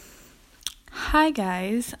Hi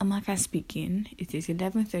guys, Amaka speaking. It is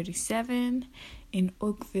 11:37 in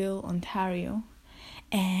Oakville, Ontario,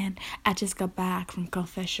 and I just got back from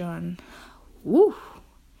confession. Woo!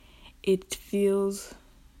 It feels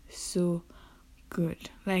so good.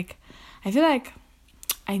 I feel like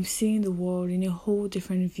I'm seeing the world in a whole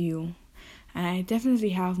different view, and I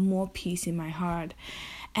definitely have more peace in my heart.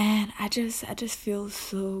 And I just feel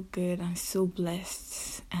so good. I'm so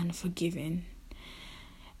blessed and forgiven.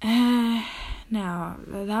 Now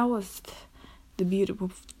that was the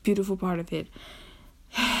beautiful part of it.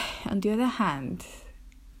 On the other hand,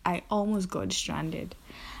 I almost got stranded.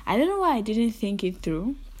 I don't know why I didn't think it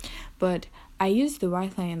through, but I used the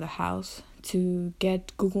Wi-Fi in the house to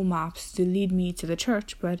get Google Maps to lead me to the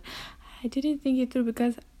church, but I didn't think it through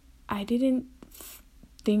because I didn't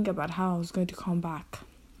think about how I was going to come back.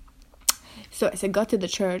 So as I got to the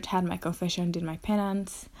church, had my confession, did my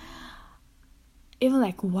penance. Even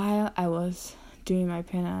while I was doing my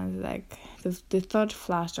penance, the thought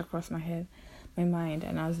flashed across my mind,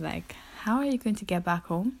 and I was like, how are you going to get back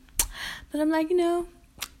home? But I'm like,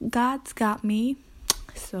 God's got me,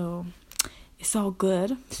 so it's all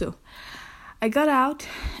good. So I got out,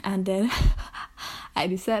 and then I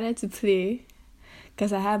decided to play,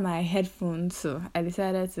 because I had my headphones, so I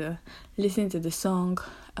decided to listen to the song.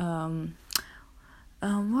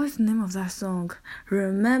 What's the name of that song?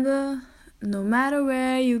 Remember, no matter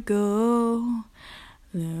where you go,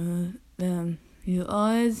 you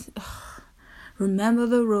always remember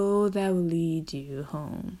the road that will lead you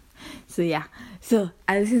home. So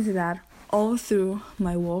I listened to that all through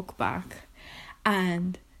my walk back,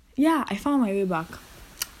 and I found my way back.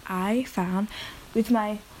 I found, with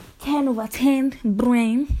my 10 over 10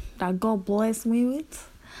 brain that God blessed me with,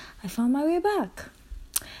 I found my way back,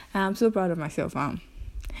 and I'm so proud of myself. I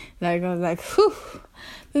was like, whew.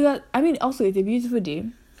 Because, also it's a beautiful day.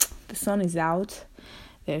 The sun is out.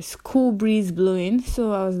 There's cool breeze blowing.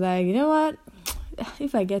 So I was like, you know what?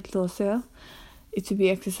 If I get closer, it will be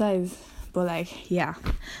exercise. But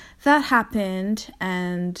that happened.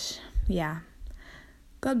 And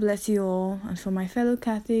God bless you all. And for my fellow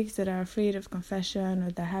Catholics that are afraid of confession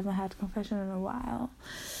or that haven't had confession in a while,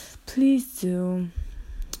 please do.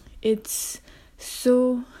 It's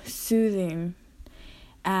so soothing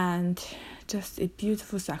and just a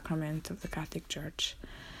beautiful sacrament of the Catholic Church.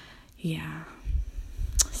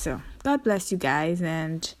 So God bless you guys,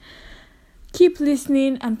 and keep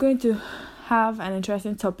listening. I'm going to have an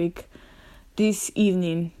interesting topic this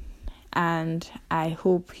evening, and I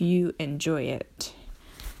hope you enjoy it.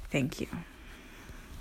 Thank you.